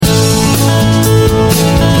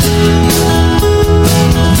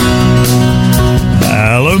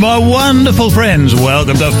Wonderful friends,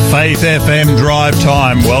 welcome to Faith FM Drive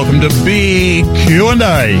Time. Welcome to Big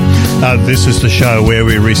Q&A. This is the show where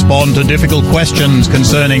we respond to difficult questions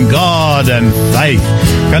concerning God and faith,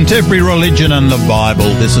 contemporary religion and the Bible.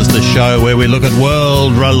 This is the show where we look at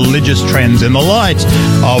world religious trends in the light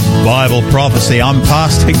of Bible prophecy. I'm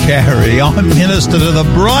Pastor Garry. I'm minister to the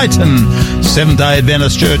Brighton Seventh-day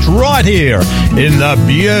Adventist Church right here in the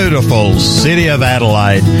beautiful city of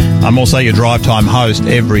Adelaide. I'm also your Drive Time host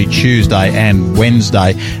every Tuesday and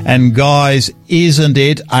Wednesday. And guys, isn't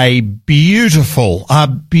it a beautiful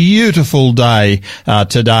day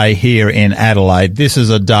today here in Adelaide? This is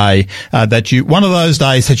a day one of those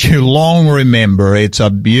days that you long remember. It's a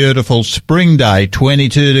beautiful spring day,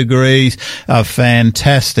 22 degrees, a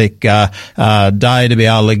fantastic day to be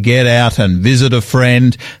able to get out and visit a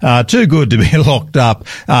friend. Too good to be locked up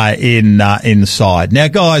inside. Now,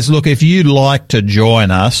 guys, look, if you'd like to join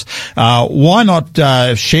us, why not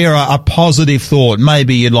share a positive thought?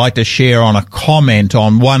 Maybe you'd like to share on a comment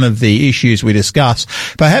on one of the issues we discuss.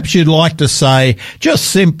 Perhaps you'd like to say just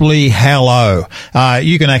simply hello.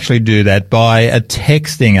 You can actually do that by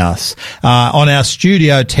texting us on our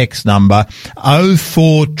studio text number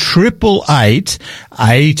 04888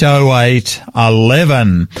 808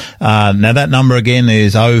 11. Now that number again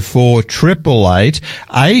is 04888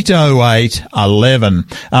 808 11.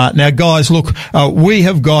 Now guys, look, we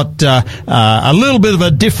have got a little bit of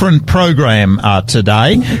a different program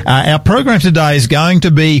today. Our program today is going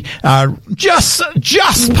to be just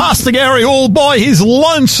Pastor Garry all by his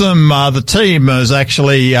lonesome. The team has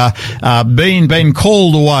actually been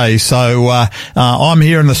called away, so I'm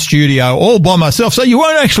here in the studio all by myself. So you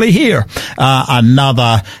won't actually hear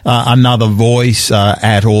another voice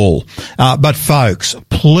at all. But folks,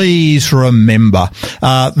 please remember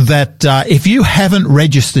that if you haven't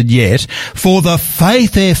registered yet for the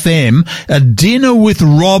Faith FM Dinner with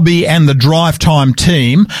Robbie and the Drive Time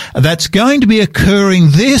team, that's going to be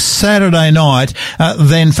occurring this Saturday night,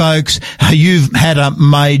 then folks, you've had a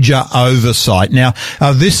major oversight. Now,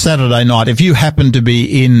 this Saturday night, if you happen to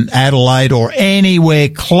be in Adelaide or anywhere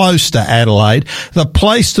close to Adelaide, the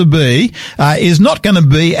place to be is not going to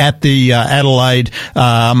be at the Adelaide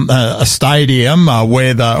stadium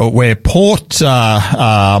where Port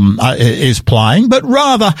is playing, but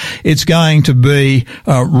rather it's going to be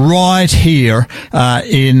right here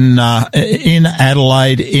in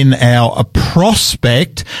Adelaide in our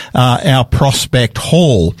Prospect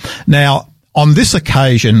Hall. Now, on this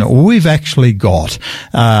occasion, we've actually got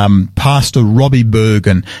Pastor Robbie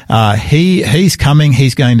Bergen. He's coming.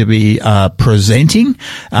 He's going to be presenting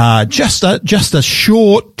just a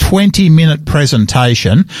short 20-minute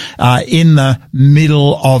presentation in the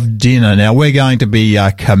middle of dinner. Now we're going to be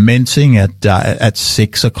commencing at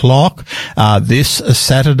 6:00 this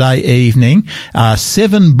Saturday evening,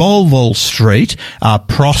 7 Bolville Street,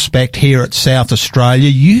 Prospect here at South Australia.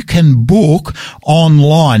 You can book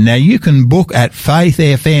online. Now you can book at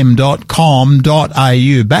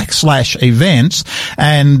faithfm.com.au/events,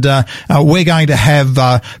 and we're going to have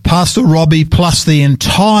Pastor Robbie plus the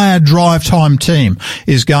entire Drive Time team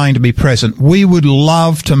is going to be present. We would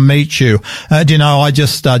love to meet you. I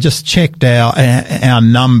just checked our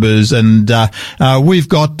numbers, and we've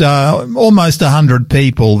got almost 100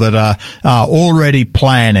 people that are already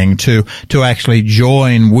planning to actually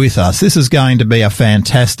join with us. This is going to be a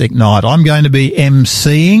fantastic night. I'm going to be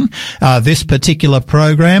emceeing this particular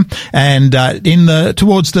program, and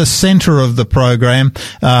towards the centre of the program,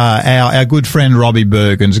 our good friend Robbie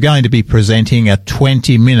Bergen's going to be presenting a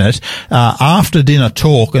 20-minute after dinner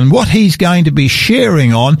talk, and what he's going to be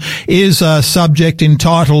sharing on is a subject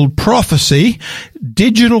entitled Prophecy,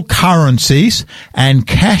 Digital Currencies and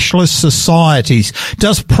Cashless Societies.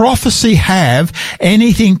 Does prophecy have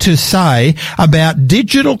anything to say about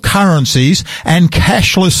digital currencies and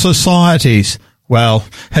cashless societies? Well,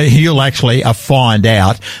 you'll actually find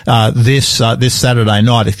out this Saturday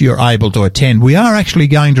night if you're able to attend. We are actually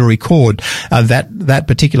going to record that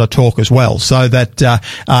particular talk as well, so that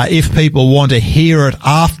if people want to hear it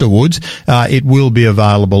afterwards, it will be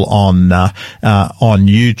available on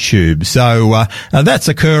YouTube. So that's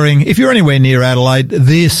occurring if you're anywhere near Adelaide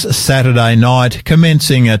this Saturday night,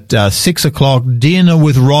 commencing at 6:00. Dinner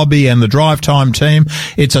with Robbie and the Drive Time team.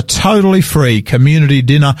 It's a totally free community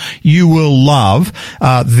dinner. You will love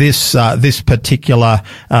this particular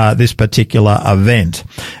event.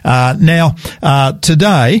 Now,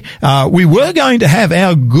 today, we were going to have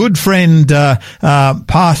our good friend,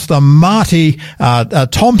 Pastor Marty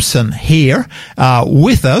Thompson here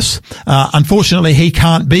with us. Unfortunately, he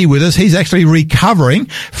can't be with us. He's actually recovering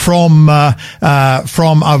from a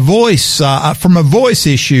voice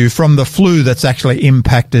issue from the flu that's actually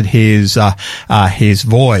impacted his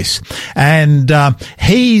voice. And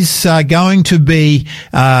he's going to be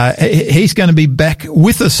back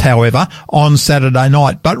with us, however, on Saturday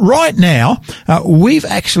night. But right now, we've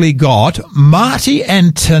actually got Marty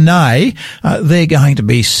and Tanae. They're going to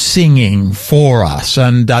be singing for us,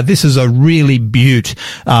 and this is a really beaut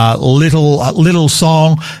little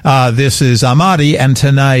song. This is Marty and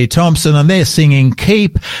Tanae Thompson, and they're singing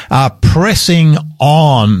 "Keep Pressing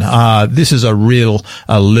On." This is a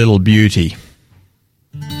little beauty.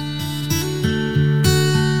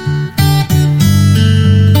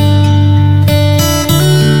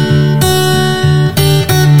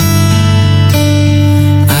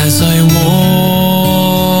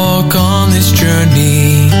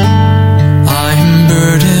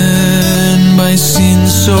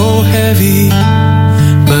 So heavy,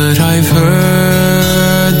 but I've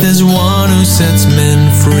heard there's one who sets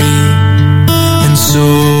men free, and so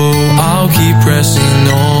I'll keep pressing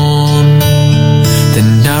on. The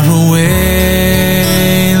narrow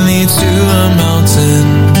way leads to a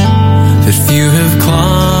mountain that few have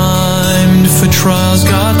climbed, for trials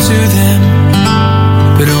got to them,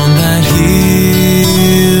 but on that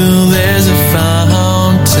hill there's a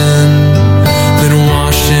fountain that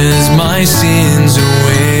washes my sins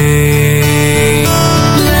away.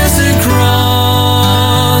 Blessed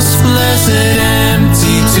cross, blessed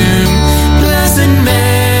empty tomb, blessed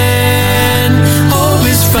man, hope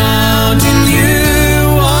is found in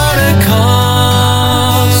you. What a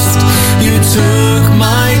cost, you took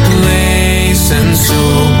my place, and so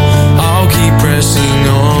I'll keep pressing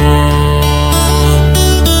on.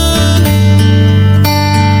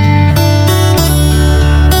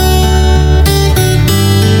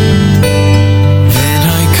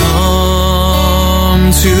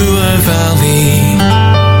 To a valley,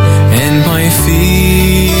 and my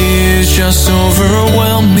fears just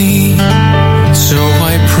overwhelm me. So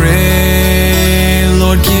I pray,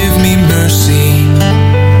 Lord, give me mercy,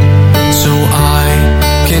 so I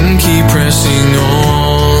can keep pressing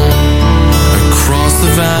on. Across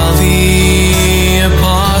the valley, a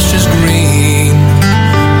pastures green,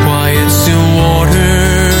 quiet still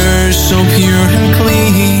waters, so pure and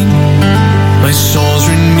clean. My soul's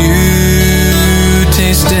renewed,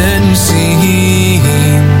 tasted and seen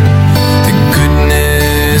the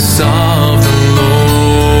goodness of the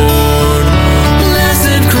Lord.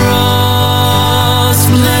 Blessed cross,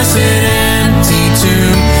 blessed empty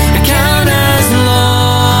tomb, I count as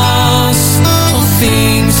lost. All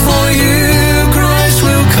things for you, Christ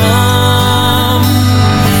will come.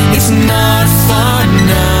 It's not far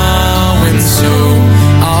now, and so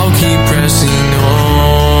I'll keep pressing on.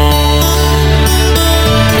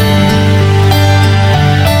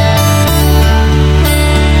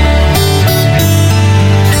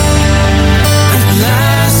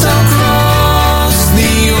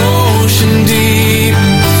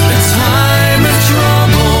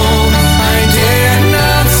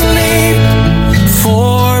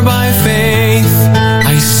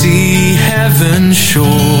 Sure,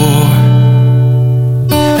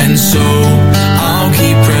 and so I'll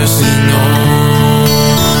keep pressing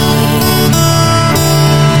on.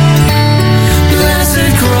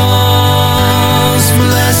 Blessed cross,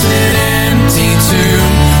 blessed empty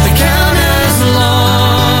tomb, the count as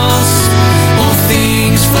lost. All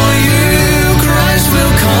things for you, Christ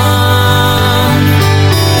will come.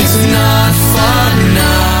 It's not far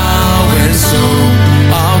now, and so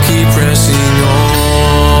I'll keep pressing on.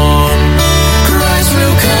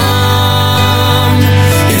 Will come.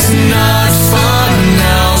 It's not far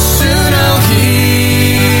now, soon I'll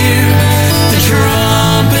hear the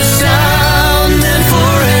trumpet sound, and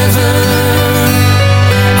forever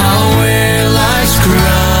I'll wear life's crown.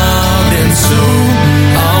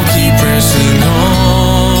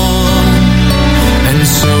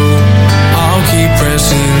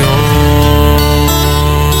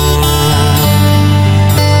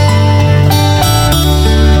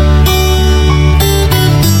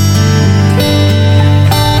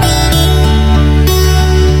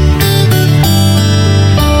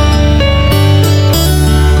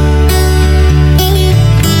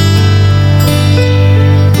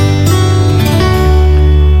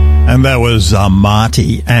 And that was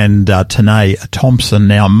Marty and Tanae Thompson.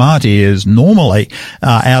 Now, Marty is normally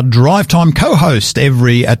our drive time co-host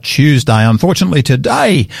every Tuesday. Unfortunately,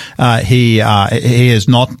 today he is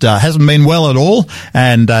not hasn't been well at all,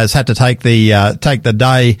 and has had to take the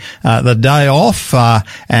day off,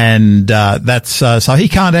 and that's so he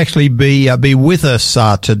can't actually be with us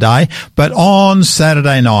today. But on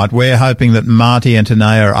Saturday night, we're hoping that Marty and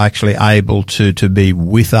Tanae are actually able to be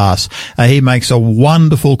with us. He makes a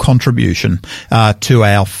wonderful contribution to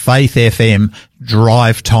our Faith FM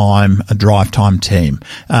drive time team.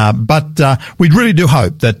 But we really do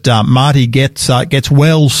hope that Marty gets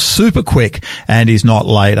well super quick and is not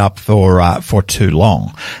laid up for too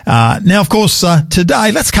long. Now, of course,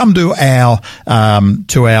 today let's come to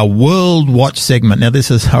our World Watch segment. Now, this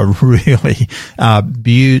is a really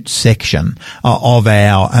beaut section of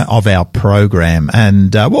our program,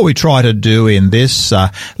 and what we try to do in this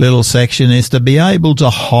little section is to be able to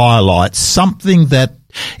highlight something that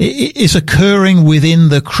is occurring within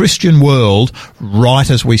the Christian world right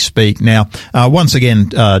as we speak. Now, once again,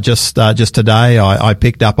 just today, I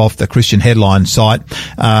picked up off the Christian Headline site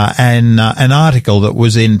an article that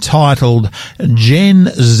was entitled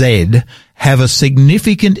 "Gen Z have a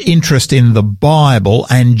significant interest in the Bible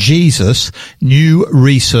and Jesus, new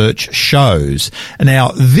research shows."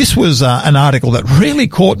 Now, this was an article that really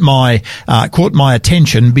caught my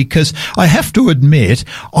attention, because I have to admit,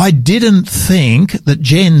 I didn't think that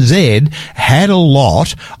Gen Z had a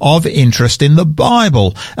lot of interest in the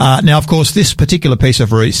Bible. Now, of course, this particular piece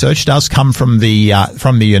of research does come from the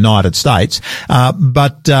United States,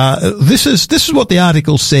 but this is what the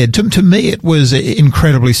article said. To me, it was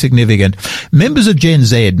incredibly significant. Members of Gen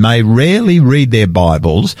Z may rarely read their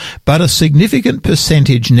Bibles, but a significant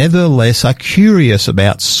percentage nevertheless are curious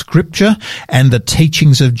about Scripture and the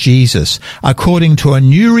teachings of Jesus, according to a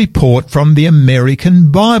new report from the American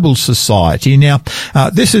Bible Society. Now,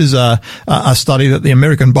 this is a study that the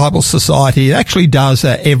American Bible Society actually does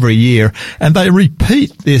every year, and they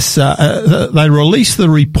repeat this. They release the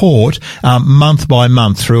report month by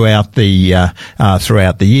month throughout the year.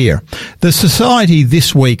 The Society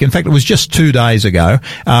this week, in fact, it was just 2 days ago,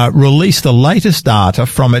 released the latest data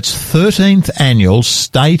from its 13th annual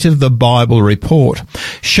State of the Bible report,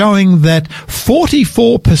 showing that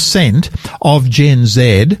 44% of Gen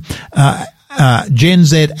Z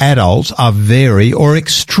adults are very or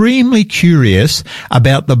extremely curious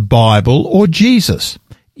about the Bible or Jesus.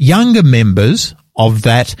 Younger members of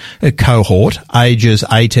that cohort, ages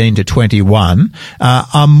 18 to 21,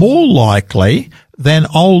 are more likely than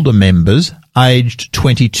older members aged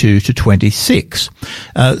 22 to 26.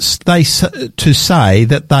 To say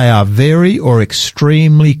that they are very or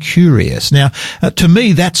extremely curious. Now, to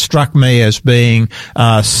me, that struck me as being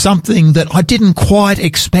something that I didn't quite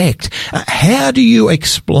expect. How do you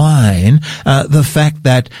explain the fact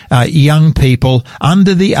that young people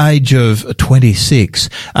under the age of 26,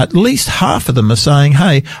 at least half of them are saying,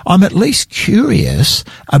 "Hey, I'm at least curious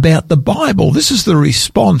about the Bible"? This is the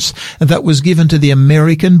response that was given to the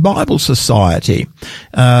American Bible Society.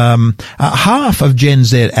 Half of Gen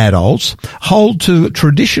Z adults hold to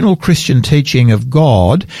traditional Christian teaching of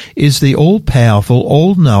God is the all-powerful,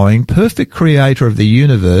 all-knowing, perfect creator of the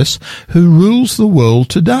universe who rules the world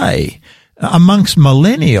today. Amongst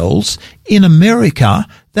millennials in America,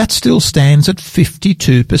 that still stands at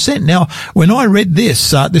 52%. Now, when I read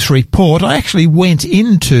this report, I actually went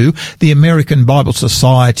into the American Bible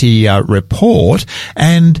Society report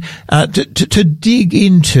and to dig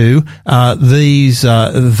into these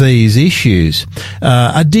issues.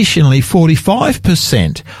 Additionally,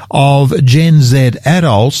 45% of Gen Z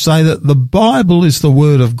adults say that the Bible is the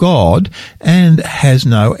Word of God and has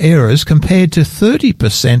no errors, compared to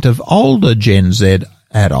 30% of older Gen Z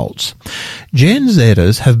adults. Gen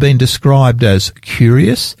Zers have been described as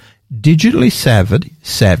curious, digitally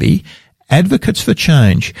savvy, advocates for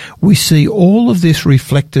change. We see all of this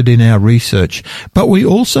reflected in our research, but we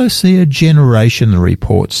also see a generation, the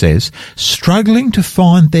report says, struggling to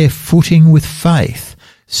find their footing with faith,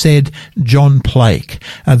 said John Plake,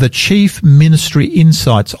 the Chief Ministry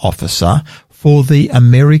Insights Officer for the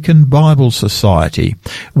American Bible Society.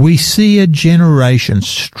 We see a generation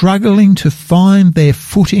struggling to find their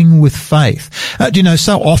footing with faith.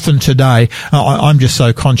 So often today, I'm just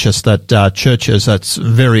so conscious that churches, that's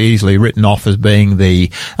very easily written off as being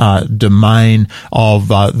the domain of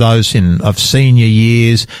those of senior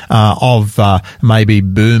years, of maybe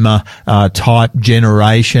boomer type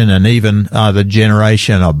generation, and even the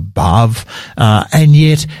generation above. And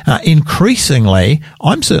yet, increasingly,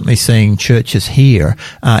 I'm certainly seeing churches churches here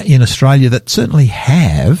in Australia that certainly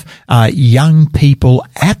have young people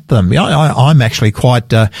at them. I'm actually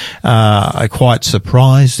quite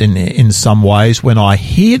surprised in some ways when I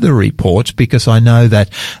hear the reports, because I know that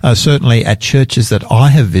certainly at churches that I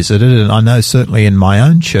have visited, and I know certainly in my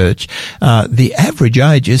own church, the average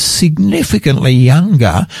age is significantly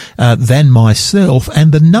younger than myself,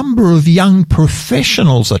 and the number of young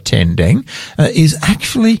professionals attending is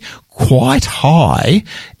actually quite high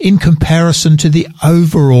in comparison to the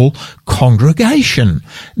overall congregation.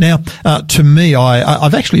 Now, to me,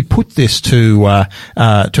 I've actually put this to a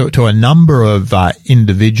number of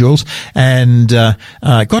individuals, and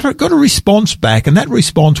got a response back, and that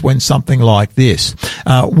response went something like this: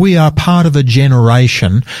 we are part of a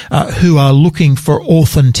generation who are looking for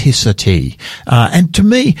authenticity, and to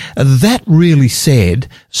me, that really said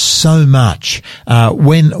so much.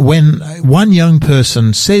 When one young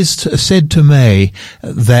person said to me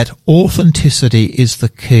that authenticity is the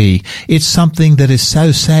key. It's something that is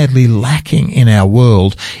so sadly lacking in our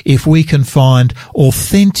world. If we can find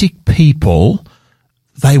authentic people,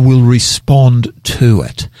 they will respond to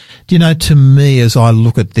it. Do you know, to me, as I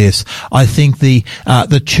look at this, I think the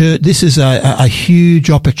church, this is a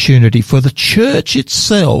huge opportunity for the church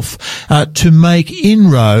itself to make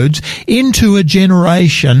inroads into a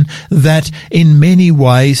generation that in many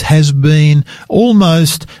ways has been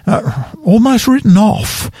almost written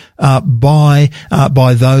off by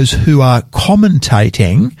those who are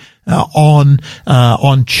commentating on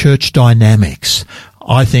church dynamics.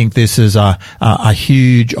 I think this is a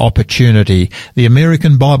huge opportunity. The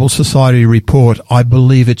American Bible Society report, I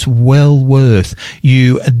believe it's well worth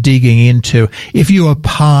you digging into. If you are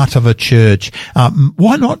part of a church,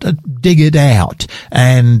 why not dig it out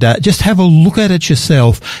and just have a look at it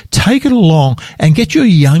yourself, take it along and get your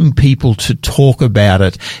young people to talk about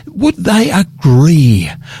it. Would they agree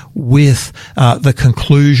with the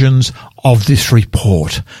conclusions of this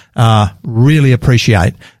report? Really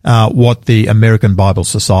appreciate what the American Bible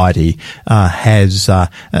Society has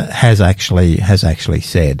actually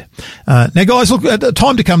said. Now, guys, look,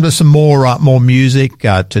 time to come to some more music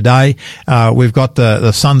today. We've got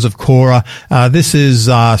the Sons of Korah. This is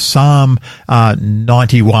Psalm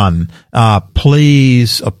 91.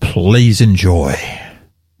 Please enjoy.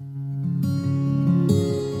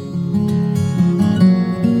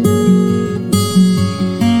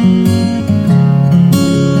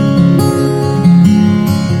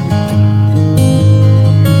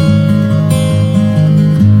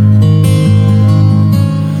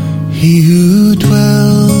 He who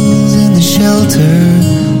dwells in the shelter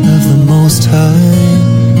of the Most High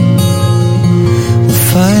will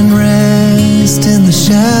find rest in the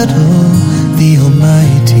shadow of the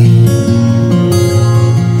Almighty.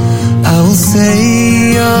 I will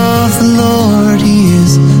say of the Lord, He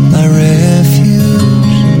is my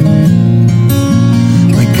refuge,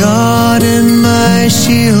 my God and my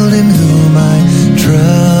shield, in whom I trust.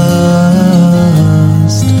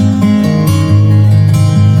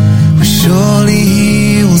 Surely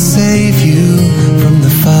He will save you from the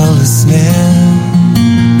foulest snare,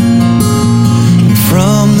 and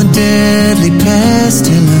from the deadly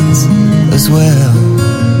pestilence as well.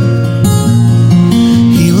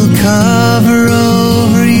 He will cover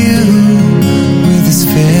over you with His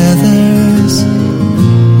feathers,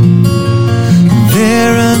 and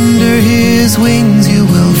there under His wings you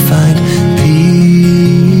will find peace,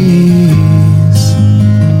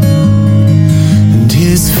 and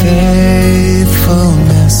His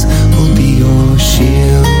faithfulness will be your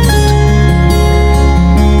shield.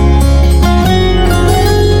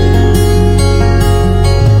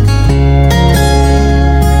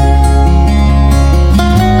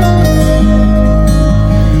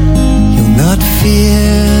 You'll not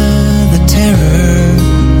fear the terror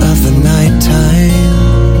of the nighttime,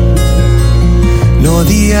 nor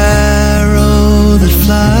the arrow that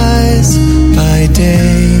flies by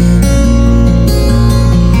day,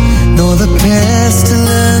 nor the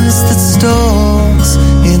pestilence that stalks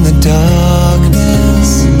in the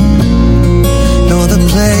darkness, nor the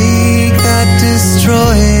plague that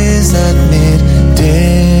destroys at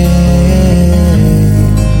midday.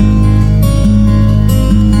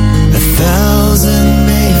 1,000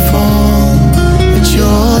 may fall at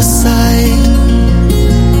your side,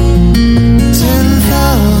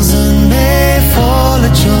 10,000 may fall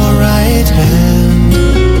at your right hand,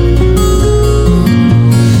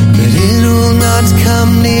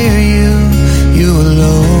 come near you, you will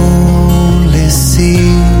only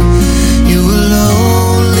see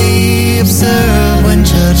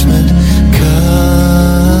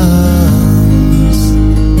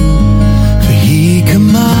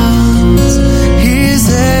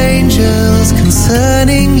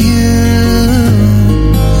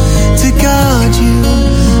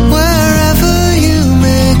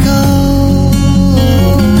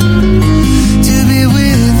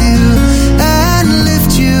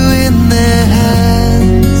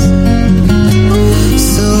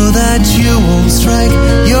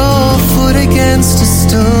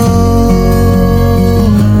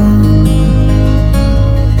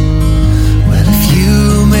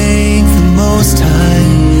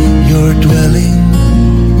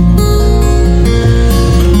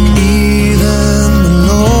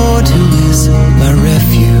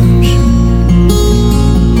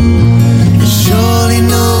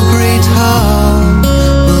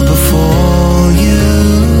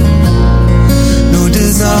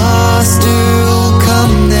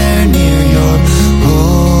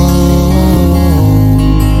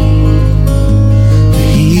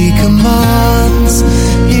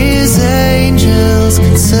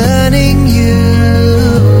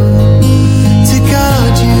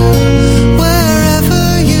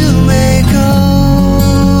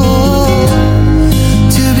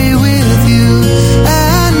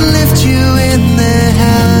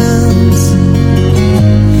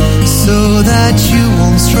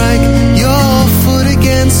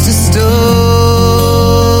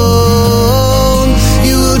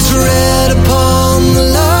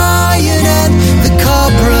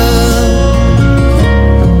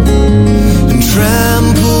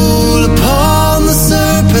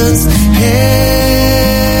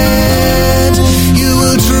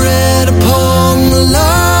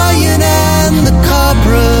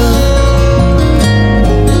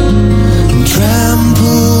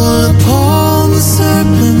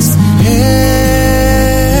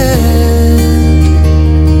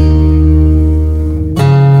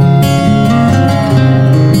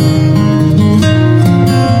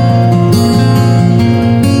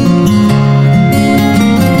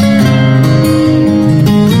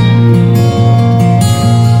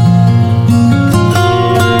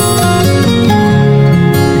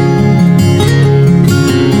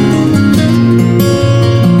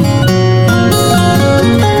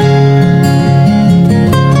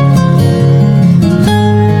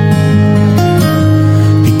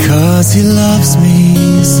He loves me,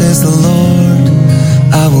 says the Lord,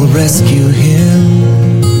 I will rescue him.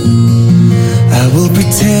 I will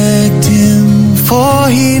protect him, for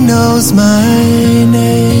he knows my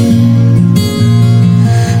name.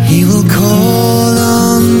 He will call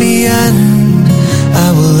on me and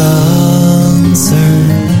I will answer.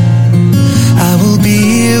 I will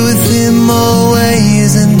be with him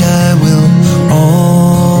always and I will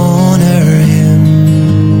honor him.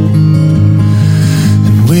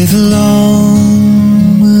 And with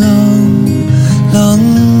long, long, long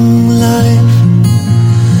life,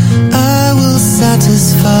 I will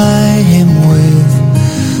satisfy him with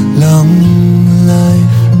long life.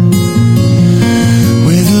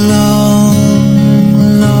 With long,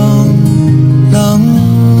 long, long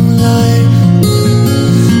life,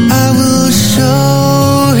 I will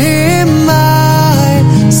show him my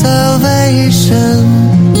salvation.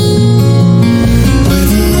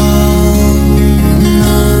 With long,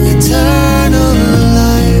 long eternal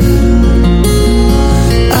life,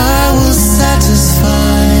 I will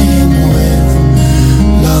satisfy him with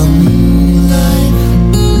long life.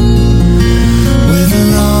 With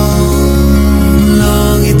long,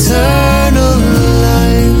 long eternal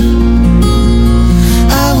life,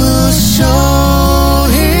 I will show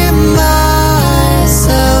him my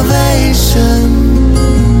salvation.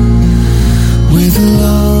 With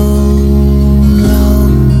long,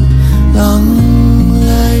 long, long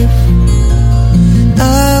life,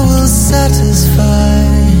 I will satisfy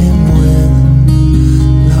him with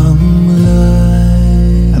long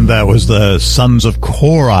life. And that was the Sons of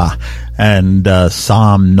Korah and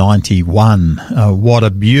Psalm 91. What a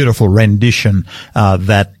beautiful rendition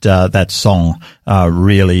that song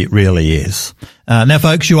really is. Now,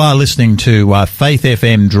 folks, you are listening to Faith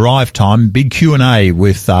FM Drive Time, big Q&A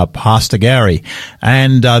with Pastor Garry.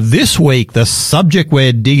 And this week, the subject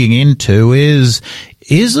we're digging into is,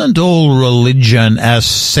 isn't all religion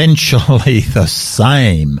essentially the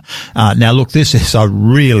same? Now, look, this is a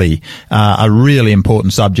really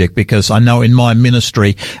important subject, because I know in my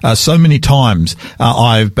ministry, so many times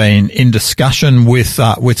I've been in discussion with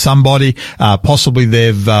somebody, possibly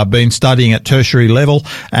they've been studying at tertiary level,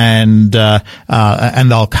 and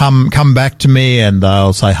they'll come back to me and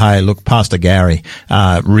they'll say, "Hey, look, Pastor Garry,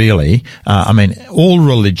 really, I mean, all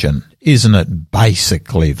religion, isn't it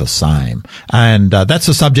basically the same?" And that's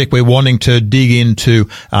a subject we're wanting to dig into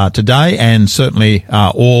today, and certainly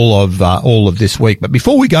all of this week. But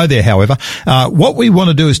before we go there, however, what we want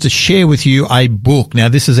to do is to share with you a book. Now,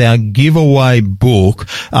 this is our giveaway book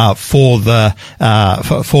for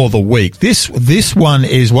the week. This one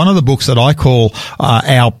is one of the books that I call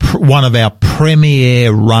one of our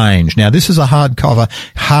premier range. Now, this is a hard-covered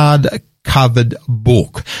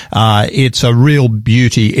book. It's a real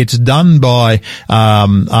beauty. It's done by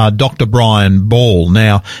Dr. Brian Ball.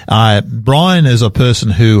 Now, Brian is a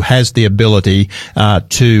person who has the ability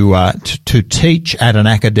to teach at an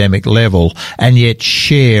academic level and yet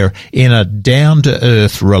share in a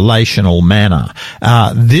down-to-earth relational manner.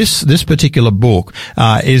 This particular book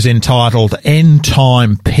is entitled End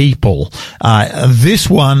Time People. This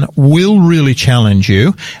one will really challenge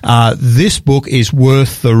you. This book is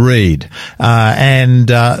worth the read. And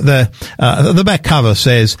the back cover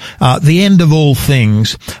says, "The end of all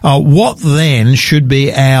things. What then should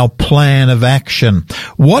be our plan of action?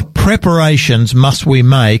 What preparations must we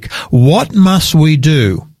make? What must we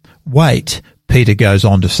do? Wait." Peter goes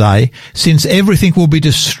on to say, "Since everything will be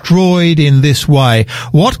destroyed in this way,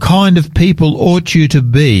 what kind of people ought you to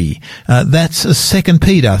be?" That's 2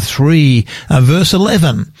 Peter 3, verse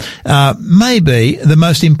 11. Maybe the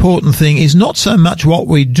most important thing is not so much what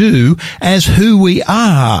we do as who we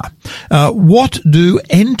are. What do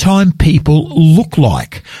end-time people look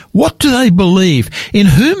like? What do they believe? In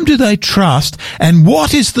whom do they trust? And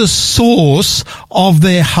what is the source of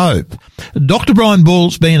their hope? Dr. Brian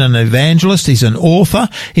Ball's been an evangelist. He's an author.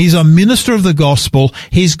 He's a minister of the gospel.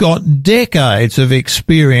 He's got decades of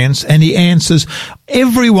experience, and he answers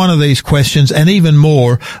every one of these questions and even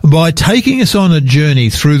more by taking us on a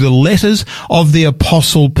journey through the letters of the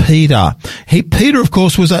Apostle Peter. Peter, of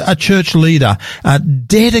course, was a church leader,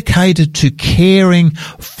 dedicated to caring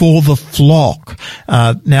for the flock.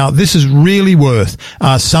 Now, this is really worth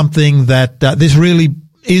something that this really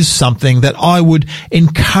is something that I would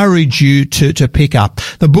encourage you to pick up.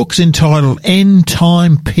 The book's entitled End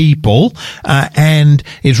Time People, and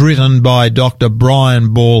is written by Dr.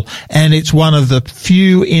 Brian Ball, and it's one of the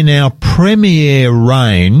few in our premier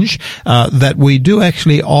range that we do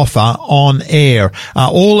actually offer on air.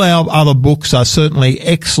 All our other books are certainly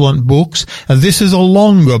excellent books. This is a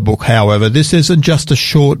longer book, however. This isn't just a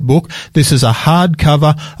short book. This is a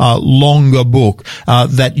hardcover, longer book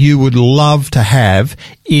that you would love to have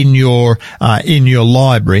in your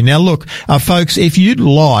library. Now look, folks, if you'd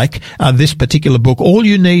like this particular book, all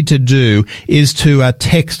you need to do is to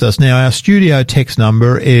text us. Now our studio text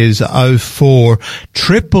number is 04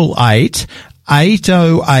 888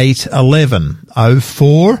 808 11,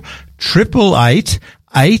 04 888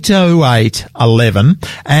 808 11,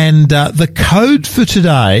 and the code for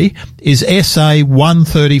today is SA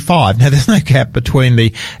 135. Now there's no gap between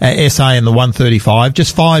the SA and the 135,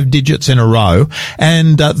 just 5 digits in a row,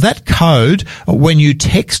 and that code, when you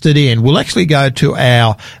text it in, will actually go to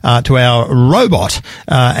our robot,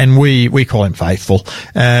 and we call him Faithful,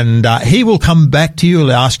 and he will come back to you.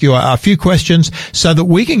 He'll ask you a few questions so that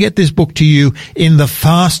we can get this book to you in the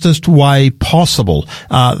fastest way possible.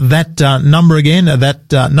 That number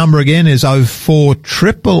again is 04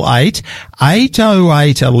 888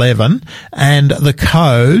 808 11, and the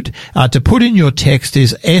code to put in your text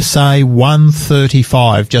is SA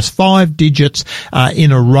 135, just 5 digits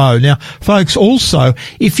in a row. Now, folks, also,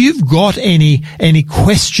 if you've got any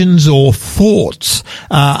questions or thoughts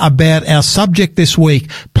about our subject this week,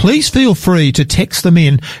 please feel free to text them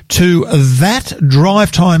in to that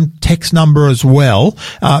drive time text number as well,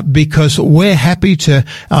 because we're happy to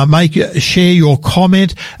share your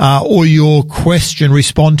comment or your question,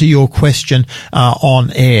 respond to your question on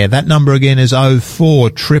air. That number again is 04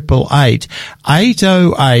 888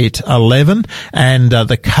 808 11, and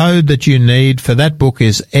the code that you need for that book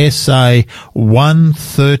is SA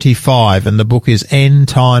 135, and the book is End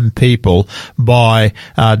Time People by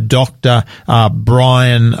Dr.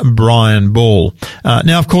 Brian Ball.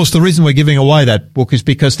 Now, of course, the reason we're giving away that book is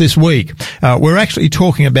because this week we're actually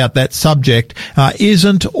talking about that subject.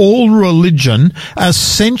 Isn't all religion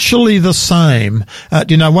essentially the same?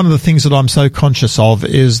 One of the things that I'm so conscious of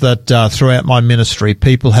is that throughout my ministry,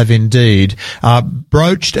 people have indeed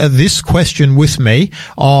broached this question with me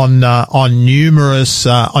on numerous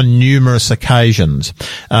occasions.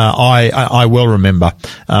 I well remember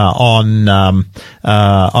on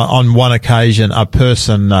one occasion a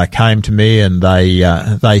person came to me and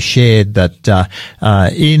they shared that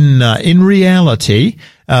in reality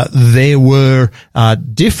there were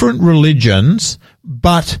different religions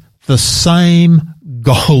but the same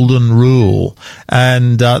golden rule,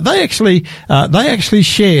 and they actually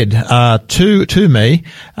shared to me.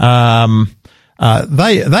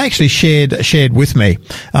 They actually shared with me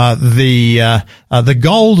the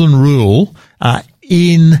golden rule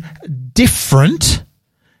in different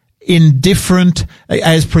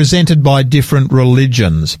as presented by different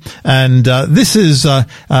religions, and this is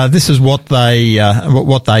what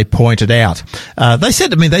they pointed out. They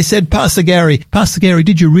said to me, Pastor Garry,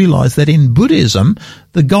 did you realize that in Buddhism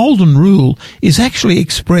the golden rule is actually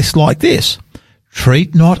expressed like this: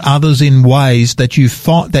 treat not others in ways that you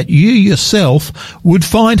yourself would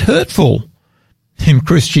find hurtful. In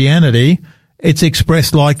Christianity, it's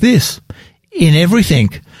expressed like this: in everything,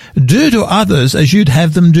 do to others as you'd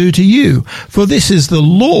have them do to you, for this is the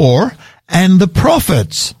law and the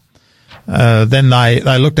prophets. Then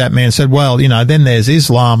they looked at me and said, well, then there's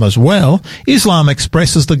Islam as well. Islam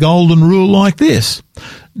expresses the golden rule like this: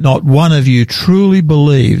 not one of you truly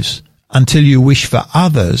believes until you wish for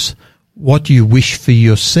others what you wish for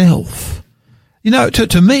yourself.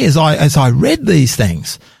 To me, as I read these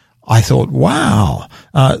things, I thought, wow,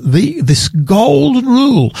 this golden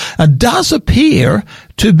rule does appear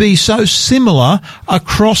to be so similar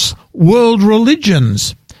across world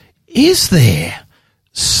religions. Is there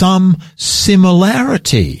some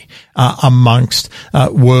similarity amongst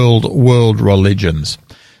world religions?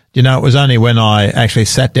 It was only when I actually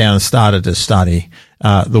sat down and started to study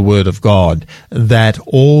the Word of God that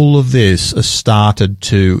all of this started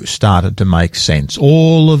to make sense.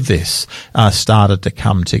 All of this started to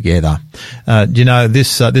come together. This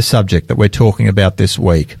subject that we're talking about this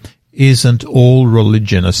week, isn't all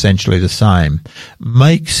religion essentially the same,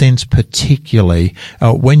 makes sense particularly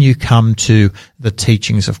when you come to the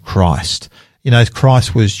teachings of Christ.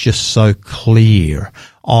 Christ was just so clear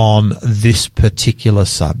on this particular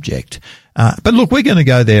subject. But look, we're going to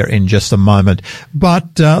go there in just a moment.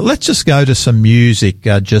 But let's just go to some music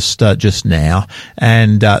just now,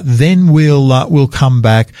 and then we'll come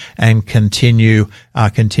back and continue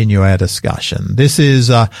our discussion. This is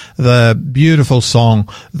the beautiful song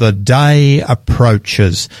 "The Day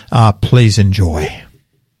Approaches." Please enjoy.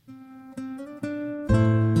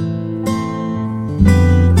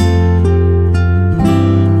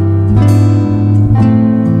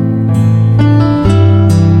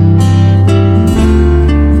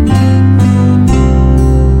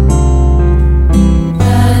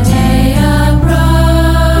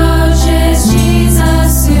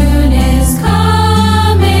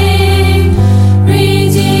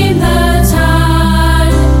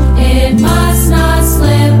 It must not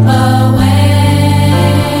slip away.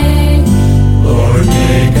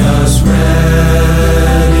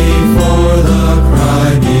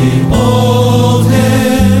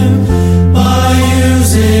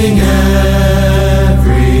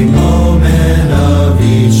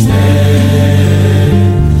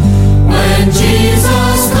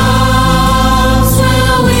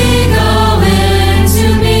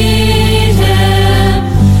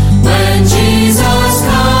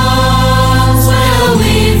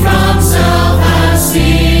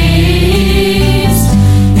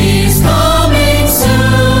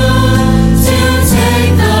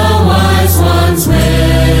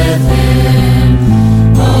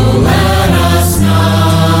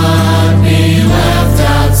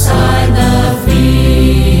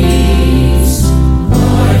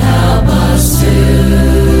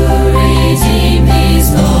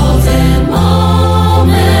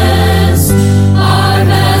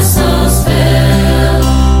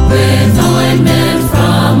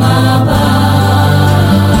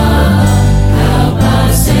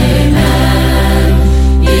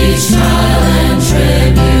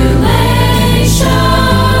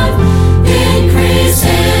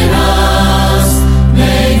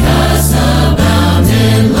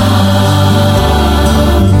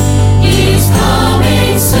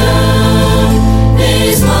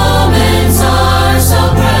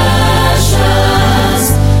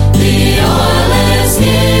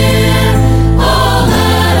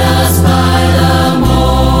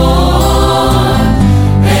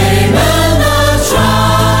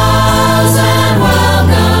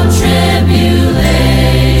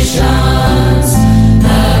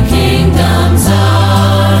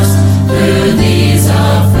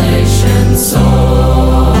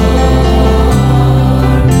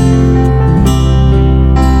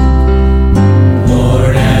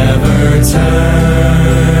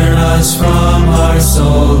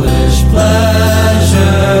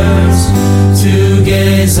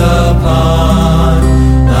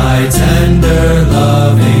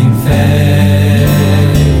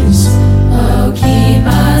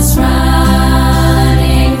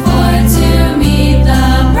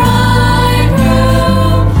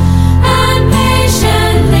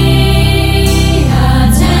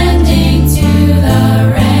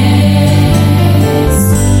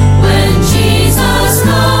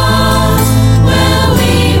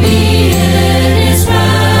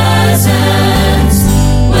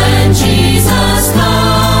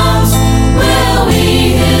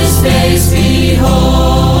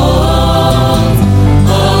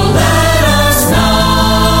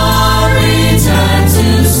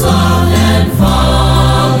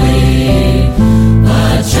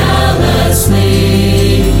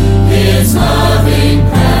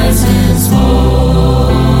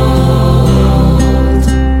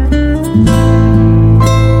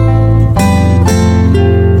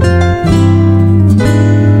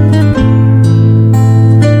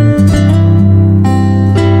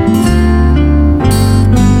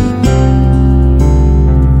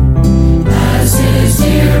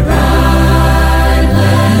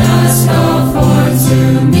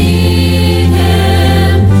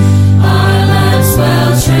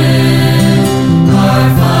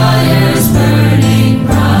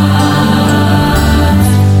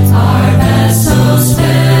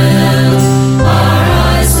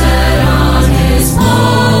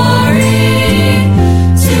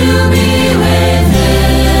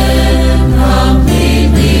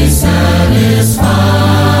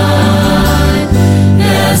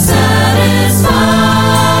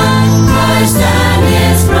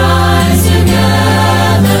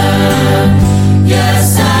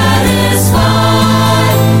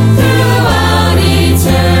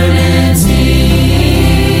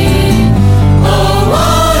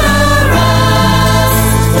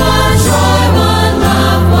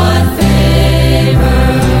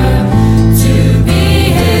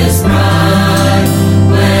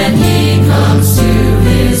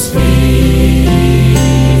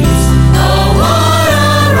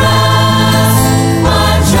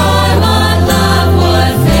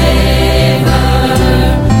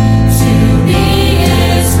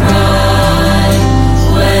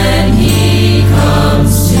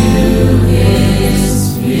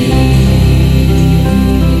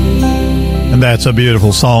 That's a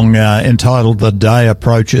beautiful song entitled The Day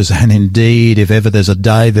Approaches. And indeed, if ever there's a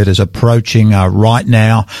day that is approaching right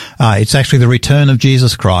now, it's actually the return of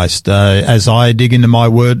Jesus Christ. As I dig into my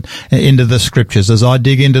word, into the scriptures, as I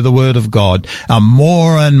dig into the word of God,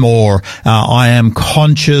 more and more I am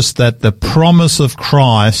conscious that the promise of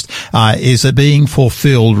Christ is being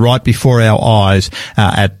fulfilled right before our eyes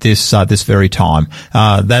at this very time.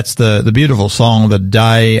 That's the beautiful song, The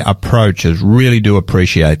Day Approaches. Really do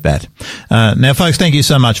appreciate that. Now, folks, thank you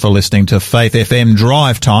so much for listening to Faith FM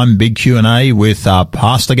Drive Time, Big Q&A with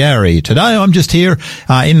Pastor Garry. Today, I'm just here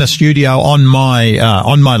in the studio on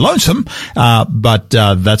my lonesome, but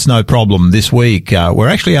that's no problem. This week, we're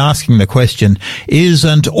actually asking the question: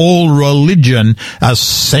 isn't all religion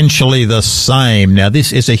essentially the same? Now,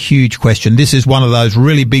 this is a huge question. This is one of those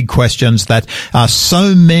really big questions that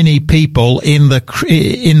so many people in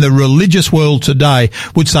the religious world today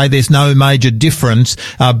would say there's no major difference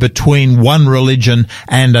between one religion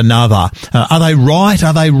and another. Are they right?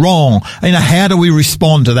 Are they wrong? How do we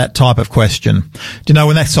respond to that type of question? Do you know,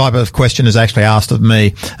 when that type of question is actually asked of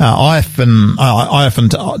me, I often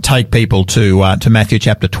take people to Matthew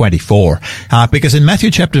chapter 24, because in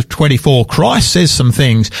Matthew chapter 24, Christ says some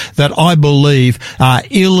things that I believe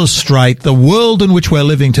illustrate the world in which we're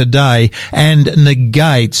living today and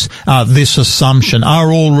negates this assumption.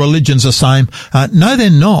 Are all religions the same? No, they're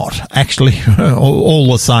not actually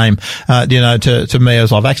all the same. To me,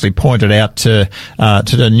 as I've actually pointed out to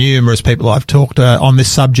the numerous people I've talked on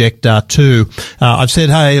this subject to, I've said,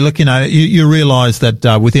 hey, look, you realise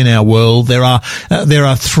that within our world there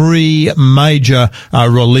are three major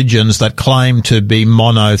religions that claim to be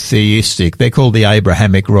monotheistic. They're called the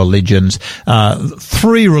Abrahamic religions.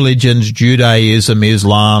 Three religions: Judaism,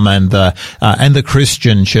 Islam, and the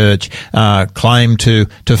Christian Church claim to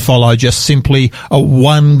follow just simply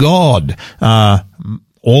one God.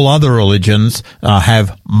 All other religions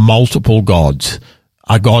have multiple gods.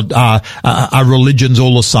 Are religions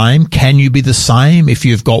all the same? Can you be the same if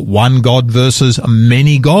you've got one God versus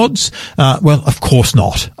many gods? Well, of course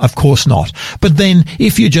not. Of course not. But then,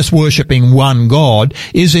 if you're just worshipping one God,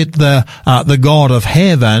 is it the God of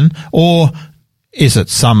heaven, or is it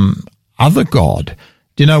some other God?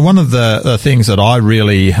 You know, one of the things that I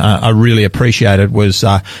really appreciated was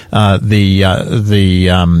Matthew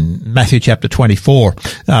chapter 24.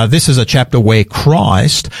 This is a chapter where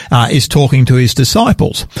Christ is talking to his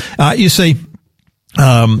disciples. You see,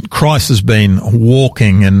 Christ has been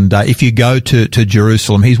walking, and if you go to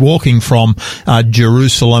Jerusalem, he's walking from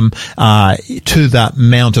Jerusalem to the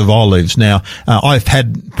Mount of Olives. Now, I've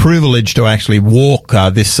had privilege to actually walk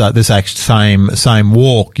this same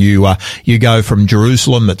walk. You go from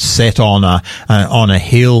Jerusalem, that's set on a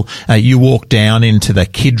hill. You walk down into the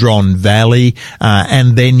Kidron Valley,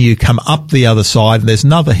 and then you come up the other side, and there's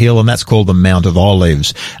another hill, and that's called the Mount of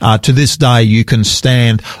Olives. To this day, you can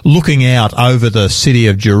stand looking out over the city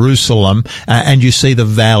of Jerusalem, and you see the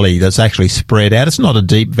valley that's actually spread out. It's not a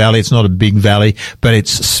deep valley, it's not a big valley, but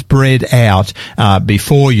it's spread out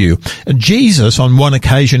before you. Jesus, on one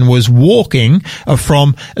occasion, was walking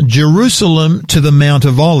from Jerusalem to the Mount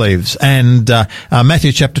of Olives, and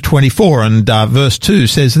Matthew chapter 24 and verse 2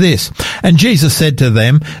 says this: "And Jesus said to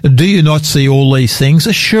them, do you not see all these things?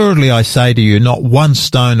 Assuredly I say to you, not one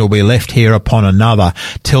stone will be left here upon another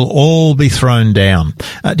till all be thrown down."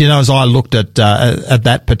 As I looked at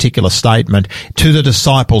that particular statement to the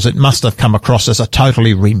disciples, it must have come across as a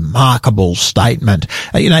totally remarkable statement.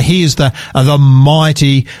 Here's the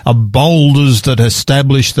mighty boulders that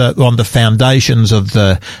established on the foundations of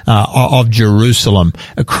Jerusalem.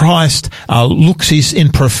 Christ looks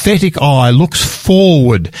in prophetic eye, looks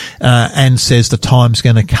forward and says the time's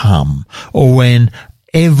going to come when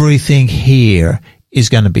everything here is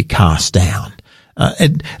going to be cast down.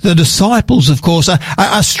 The disciples, of course,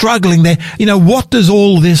 are struggling there. What does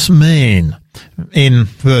all this mean? In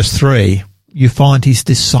verse 3, you find his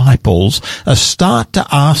disciples start to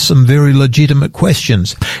ask some very legitimate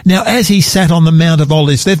questions. Now, as he sat on the Mount of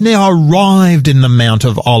Olives, they've now arrived in the Mount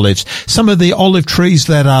of Olives. Some of the olive trees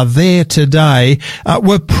that are there today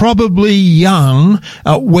were probably young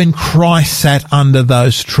when Christ sat under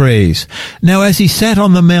those trees. Now, as he sat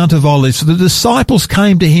on the Mount of Olives, the disciples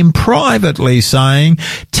came to him privately saying,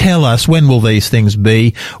 "Tell us, when will these things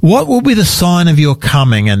be? What will be the sign of your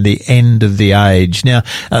coming and the end of the age?" Now,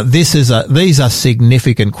 these these are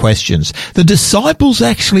significant questions. The disciples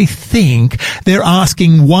actually think they're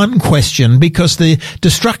asking one question because the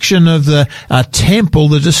destruction of the temple,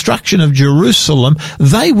 the destruction of Jerusalem,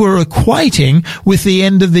 they were equating with the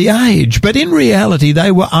end of the age. But in reality,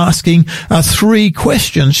 they were asking three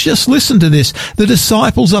questions. Just listen to this. The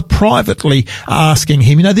disciples are privately asking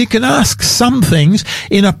him. You know, you can ask some things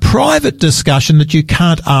in a private discussion that you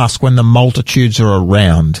can't ask when the multitudes are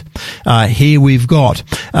around. Here we've got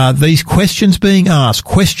these questions being asked.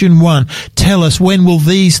 Question 1, tell us, when will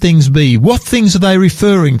these things be? What things are they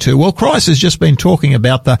referring to? Well, Christ has just been talking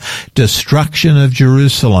about the destruction of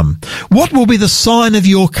Jerusalem. What will be the sign of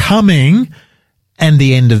your coming and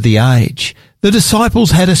the end of the age? The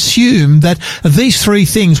disciples had assumed that these three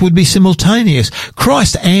things would be simultaneous.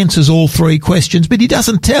 Christ answers all three questions, but he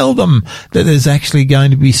doesn't tell them that there's actually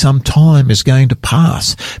going to be some time is going to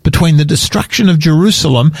pass between the destruction of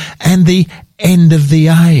Jerusalem and the end of the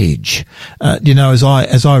age. As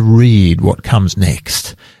I read what comes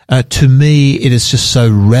next, to me, it is just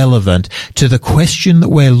so relevant to the question that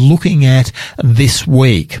we're looking at this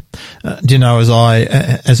week. As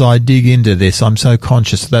I dig into this, I'm so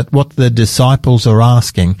conscious that what the disciples are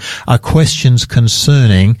asking are questions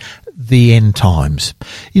concerning the end times.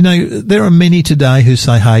 There are many today who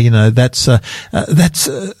say, hey,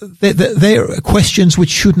 they're questions which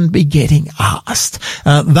shouldn't be getting asked.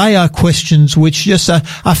 They are questions which just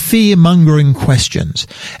are fear-mongering questions.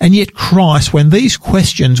 And yet Christ, when these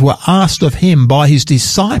questions were asked of him by his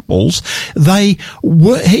disciples,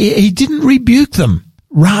 he didn't rebuke them.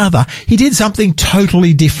 Rather, he did something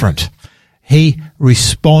totally different. He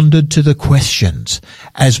responded to the questions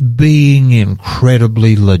as being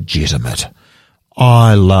incredibly legitimate.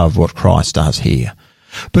 I love what Christ does here.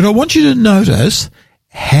 But I want you to notice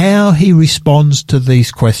how he responds to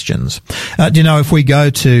these questions. If we go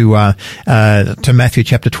to Matthew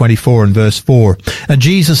chapter 24 and verse 4,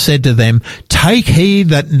 Jesus said to them, "Take heed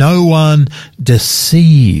that no one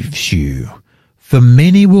deceives you. For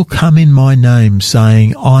many will come in my name,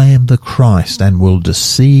 saying, I am the Christ, and will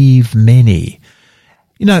deceive many."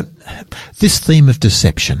 This theme of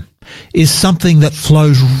deception is something that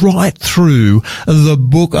flows right through the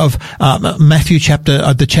book of Matthew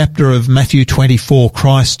the chapter of Matthew 24,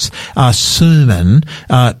 Christ's sermon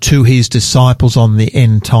to his disciples on the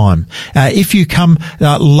end time. If you come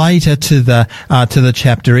later to the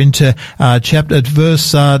chapter, into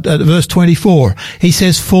verse 24, he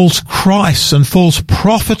says, "False Christs and false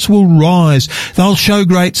prophets will rise. They'll show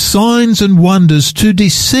great signs and wonders to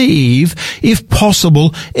deceive, if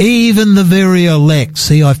possible, even the very elect."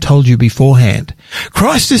 See, I've told you beforehand.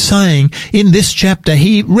 Christ is saying in this chapter,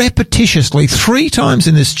 he repetitiously, 3 times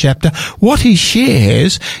in this chapter, what he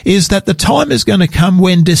shares is that the time is going to come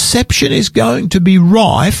when deception is going to be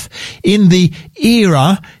rife in the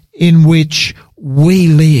era in which we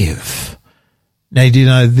live. Now, do you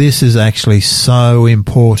know, this is actually so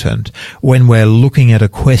important when we're looking at a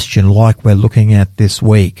question like we're looking at this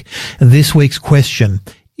week. This week's question,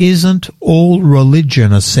 isn't all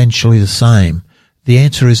religion essentially the same? The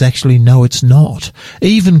answer is actually no, it's not.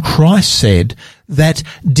 Even Christ said that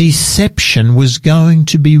deception was going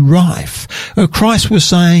to be rife. Christ was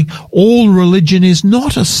saying all religion is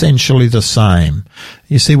not essentially the same.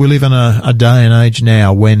 You see, we live in a day and age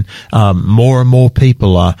now when more and more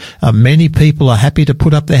people many people are happy to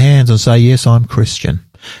put up their hands and say, yes, I'm Christian.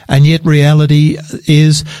 And yet reality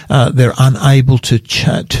is they're unable to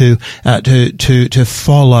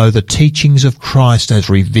follow the teachings of Christ as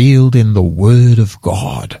revealed in the Word of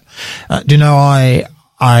God. I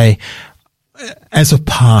as a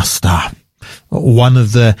pastor, one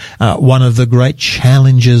of the great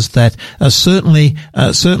challenges that certainly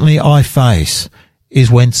I face is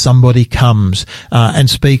when somebody comes and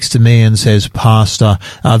speaks to me and says, "Pastor,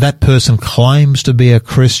 that person claims to be a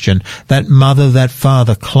Christian. That mother, that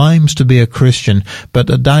father claims to be a Christian, but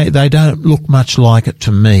they don't look much like it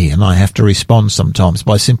to me." And I have to respond sometimes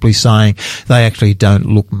by simply saying, they actually don't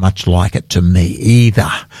look much like it to me either.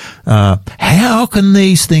 How can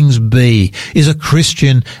these things be? Is a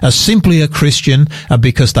Christian simply a Christian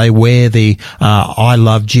because they wear the I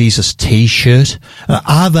Love Jesus T-shirt?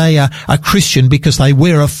 Are they a Christian because they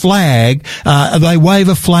wear a flag, they wave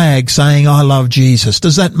a flag saying, "I love Jesus"?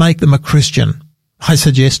 Does that make them a Christian? I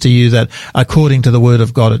suggest to you that according to the Word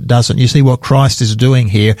of God, it doesn't. You see, what Christ is doing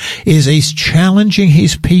here is he's challenging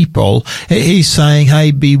his people. He's saying,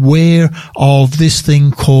 hey, beware of this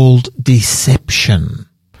thing called deception.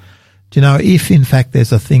 Do you know, if in fact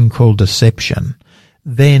there's a thing called deception,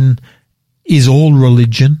 then is all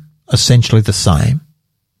religion essentially the same?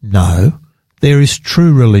 No. There is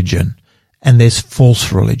true religion and there's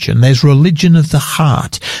false religion. There's religion of the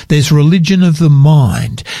heart. There's religion of the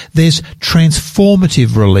mind. There's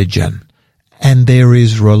transformative religion. And there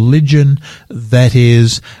is religion that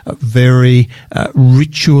is very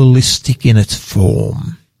ritualistic in its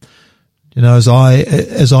form. You know, as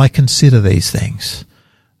I consider these things,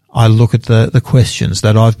 I look at the questions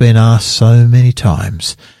that I've been asked so many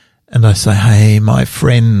times, and I say, hey, my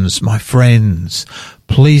friends,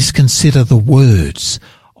 please consider the words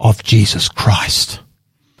of Jesus Christ.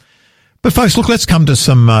 But folks, look, let's come to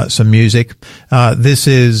some music. This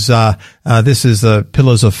is the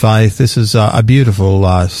Pillars of Faith. This is a beautiful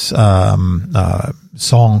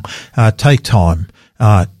song. Take time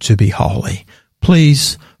to be holy.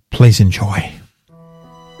 Please enjoy.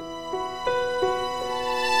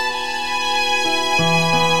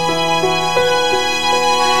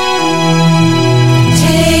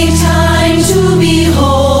 Take time to be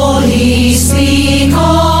holy. Speak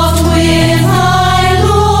oft with thy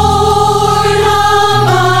Lord.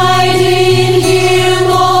 Abide in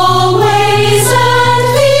him always and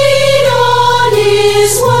lean on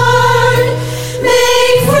his word.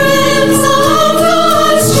 Make friends of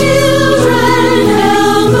God's children.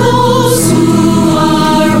 Help those who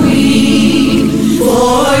are weak.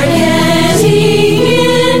 Forgetting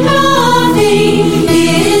in nothing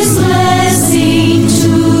his blessing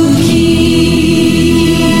to keep.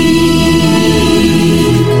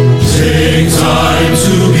 Take time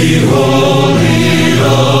to be holy,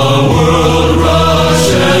 the world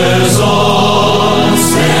rushes on.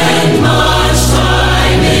 Spend much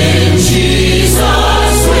time in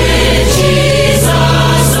Jesus, with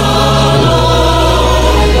Jesus alone.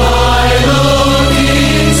 By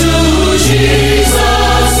looking to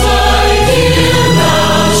Jesus, like him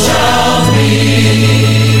thou shalt be.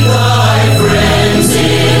 Thy friends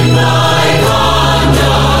in thy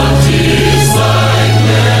conduct his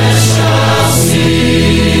likeness shall see.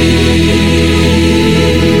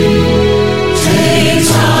 Take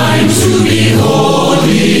time to be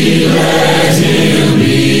holy, let him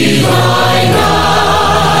be thy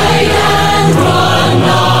guide, and run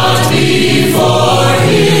not before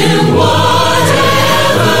him,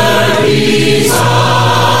 whatever betide,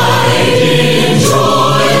 in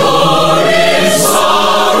joy or in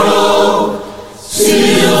sorrow,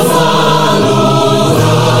 still follow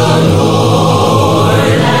the Lord,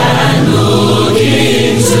 and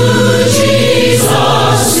looking to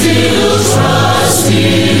Jesus, still trust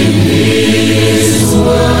in his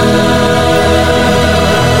word.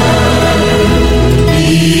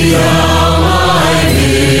 Be thou my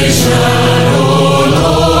vision, O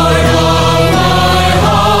Lord of my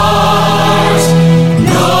heart,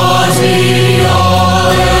 not be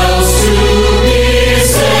all else to me,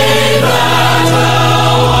 save that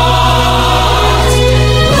thou art.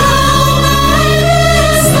 Thou my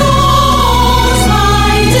best thoughts,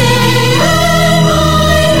 my day and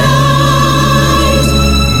my night.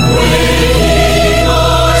 Waking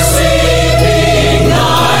or sleeping,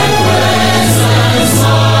 thy presence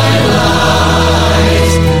my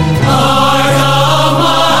light. Heart of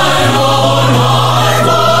my own heart,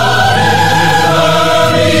 whatever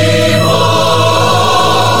befall,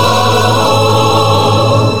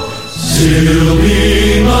 still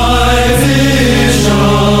be my vision,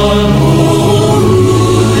 O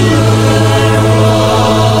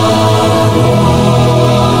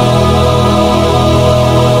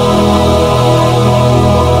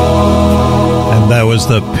And that was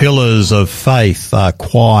the Pillars of Faith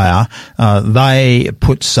choir. They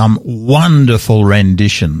put some wonderful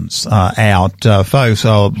renditions out. Folks,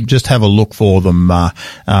 I'll just have a look for them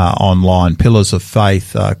online. Pillars of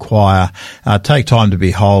Faith choir. Take time to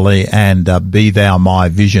be holy, and Be Thou My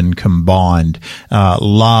Vision combined.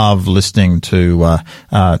 Love listening to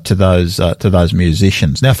those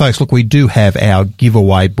musicians. Now, folks, look, we do have our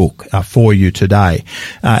giveaway book for you today.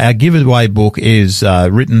 Our giveaway book is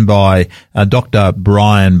written by Dr.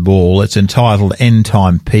 Brian Ball. It's entitled End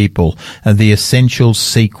Time People, the essential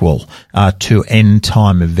sequel to end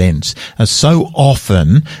time events. So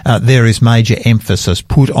often there is major emphasis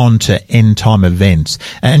put onto end time events.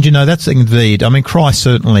 And, you know, that's indeed, I mean, Christ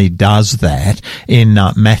certainly does that in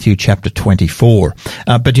Matthew chapter 24.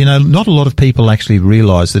 But, you know, not a lot of people actually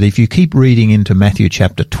realize that if you keep reading into Matthew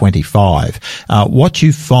chapter 25, what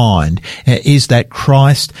you find is that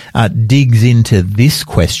Christ digs into this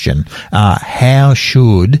question, how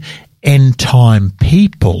should end time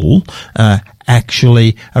people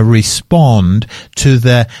actually respond to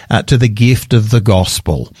the gift of the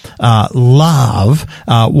gospel. Love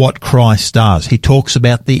what Christ does. He talks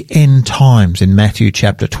about the end times in Matthew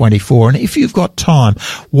chapter 24. And if you've got time,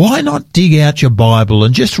 why not dig out your Bible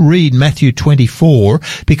and just read Matthew 24,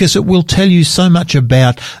 because it will tell you so much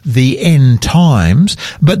about the end times.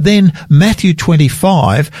 But then Matthew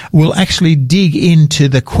 25 will actually dig into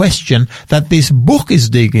the question that this book is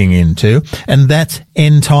digging into, and that's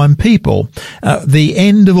end time people. The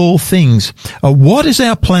end of all things. What is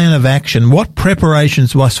our plan of action? What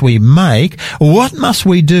preparations must we make? What must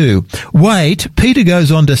we do? Wait, Peter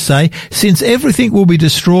goes on to say, since everything will be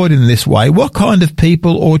destroyed in this way, what kind of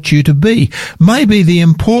people ought you to be? Maybe the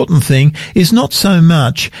important thing is not so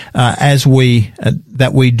much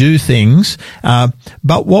that we do things,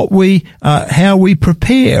 but how we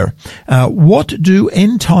prepare. What do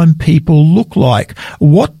end time people look like?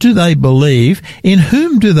 What do they believe? In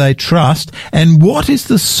whom do they trust? And what is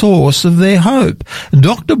the source of their hope?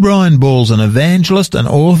 Dr. Brian Ball's an evangelist, an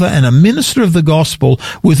author, and a minister of the gospel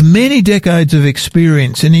with many decades of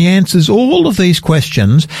experience, and he answers all of these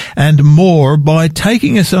questions and more by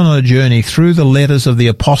taking us on a journey through the letters of the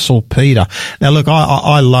Apostle Peter. Now, look,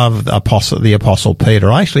 I love the Apostle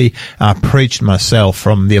Peter. I actually preached myself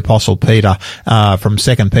from the Apostle Peter, from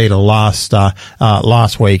 2 Peter last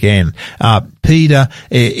weekend. Peter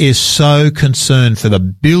is so concerned for the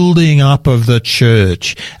building up of the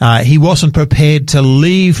church. He wasn't prepared to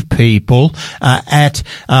leave people at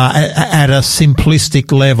a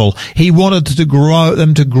simplistic level. He wanted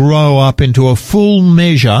them to grow up into a full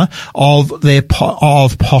measure of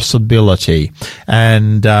of possibility,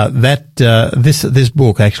 and this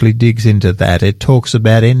book actually digs into that. It talks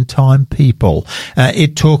about end time people.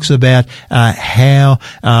 It talks about how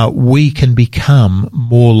we can become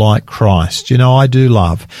more like Christ. You know, I do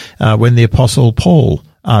love when the Apostle Paul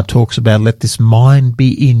talks about, let this mind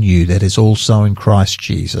be in you that is also in Christ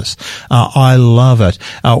Jesus. I love it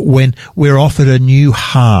when we're offered a new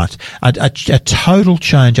heart, a total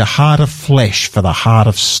change, a heart of flesh for the heart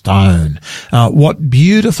of stone. What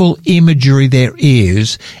beautiful imagery there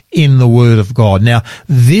is in the Word of God. Now,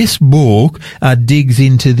 this book digs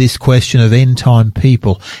into this question of end time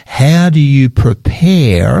people. How do you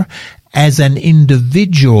prepare as an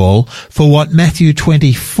individual for what Matthew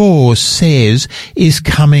 24 says is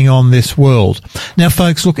coming on this world? Now,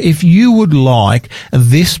 folks, look, if you would like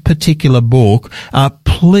this particular book,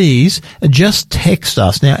 please just text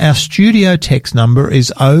us. Now, our studio text number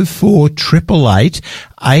is 04888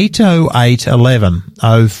 808 11,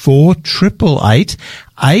 04888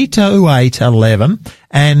 80811,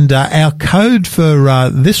 and our code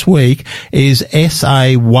for this week is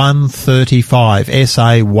SA135,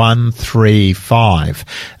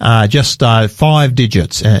 SA135. Just 5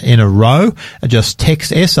 digits in a row. Just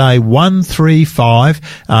text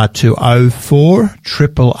SA135 to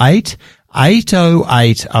 04888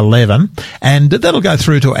 80811, and that'll go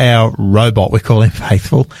through to our robot. We call him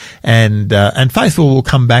Faithful, and Faithful will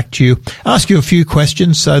come back to you, ask you a few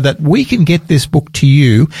questions so that we can get this book to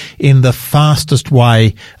you in the fastest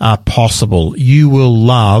way possible. You will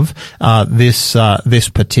love this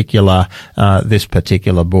particular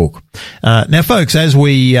book. Now, folks, as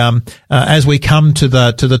we come to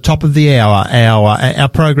the top of the hour, our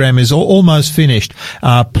program is almost finished.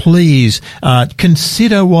 Please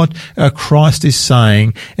consider what Christ is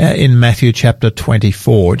saying in Matthew chapter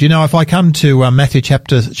 24. Do you know, if I come to Matthew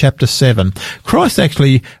chapter 7, Christ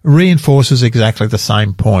actually reinforces exactly the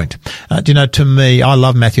same point. Do you know, to me, I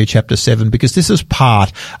love Matthew chapter 7 because this is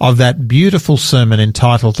part of that beautiful sermon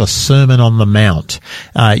entitled the Sermon on the Mount.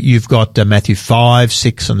 You've got Matthew 5,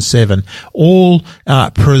 6, and 7, all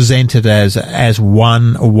presented as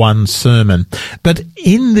one sermon. But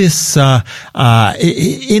in this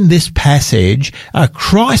passage,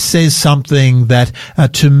 Christ says something that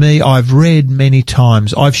to me I've read many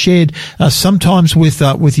times. I've shared sometimes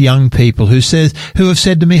with young people who have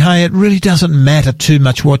said to me, "Hey, it really doesn't matter too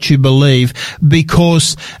much what you believe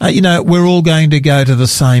because we're all going to go to the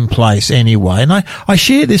same place anyway." And I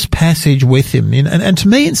share this passage with him, and to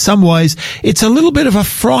me, in some ways, it's a little bit of a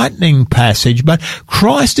frightening passage. But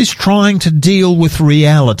Christ is trying to deal with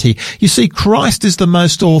reality. You see, Christ is the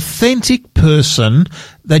most authentic person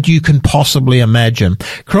that you can possibly imagine.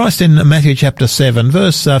 Christ in Matthew chapter 7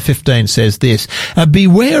 verse 15 says this,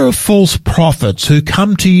 beware of false prophets who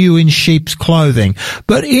come to you in sheep's clothing,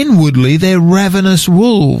 but inwardly they're ravenous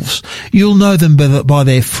wolves. You'll know them by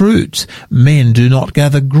their fruits. Men do not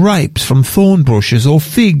gather grapes from thorn bushes or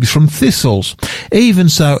figs from thistles. Even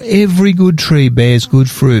so, every good tree bears good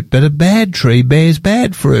fruit, but a bad tree bears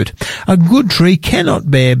bad fruit. A good tree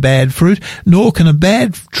cannot bear bad fruit, nor can a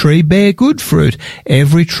bad tree bear good fruit.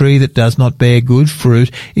 Every tree that does not bear good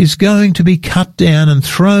fruit is going to be cut down and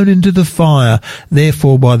thrown into the fire.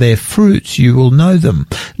 Therefore, by their fruits you will know them.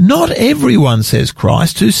 Not everyone, says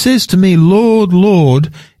Christ, who says to me, Lord,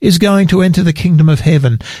 Lord, is going to enter the kingdom of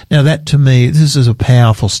heaven. Now that to me, this is a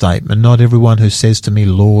powerful statement. Not everyone who says to me,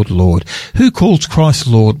 Lord, Lord. Who calls Christ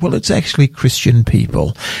Lord? Well, it's actually Christian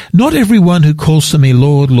people. Not everyone who calls to me,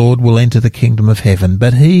 Lord, Lord, will enter the kingdom of heaven,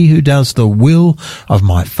 but he who does the will of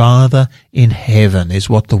my Father in heaven is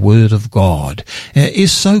what the word of God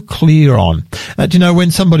is so clear on. Do you know, when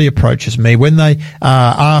somebody approaches me, when they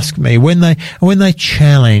ask me, when they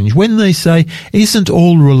challenge, when they say, isn't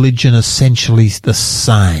all religion essentially the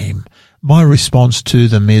same? My response to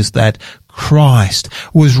them is that Christ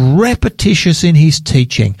was repetitious in his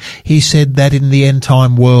teaching. He said that in the end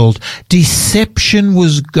time world, deception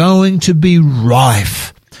was going to be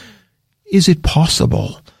rife. Is it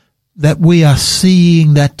possible that we are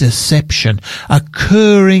seeing that deception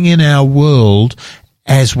occurring in our world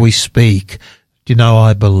as we speak? Do you know,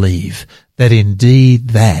 I believe that indeed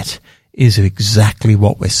that is exactly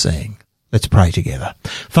what we're seeing. Let's pray together.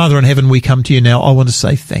 Father in heaven, we come to you now. I want to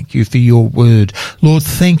say thank you for your word. Lord,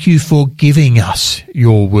 thank you for giving us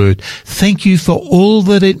your word. Thank you for all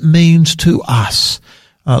that it means to us.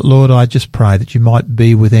 Lord, I just pray that you might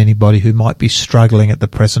be with anybody who might be struggling at the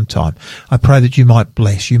present time. I pray that you might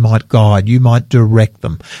bless, you might guide, you might direct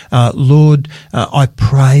them. Lord, I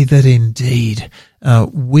pray that indeed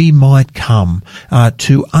we might come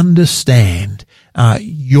to understand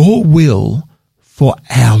your will for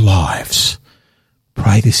our lives.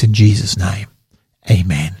 Pray this in Jesus' name.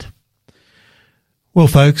 Amen. Well,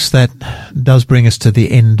 folks, that does bring us to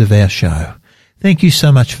the end of our show. Thank you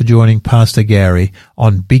so much for joining Pastor Garry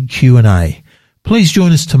on Big Q&A. Please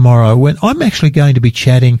join us tomorrow when I'm actually going to be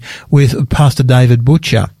chatting with Pastor David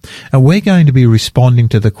Butcher. We're going to be responding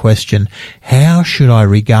to the question, how should I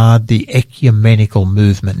regard the ecumenical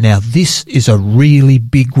movement? Now, this is a really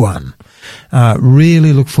big one.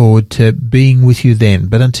 Really look forward to being with you then.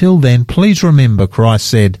 But until then, please remember Christ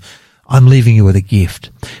said, I'm leaving you with a gift,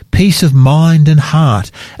 peace of mind and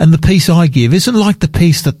heart. And the peace I give isn't like the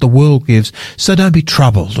peace that the world gives. So don't be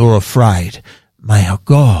troubled or afraid. May our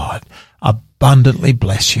God abundantly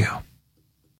bless you.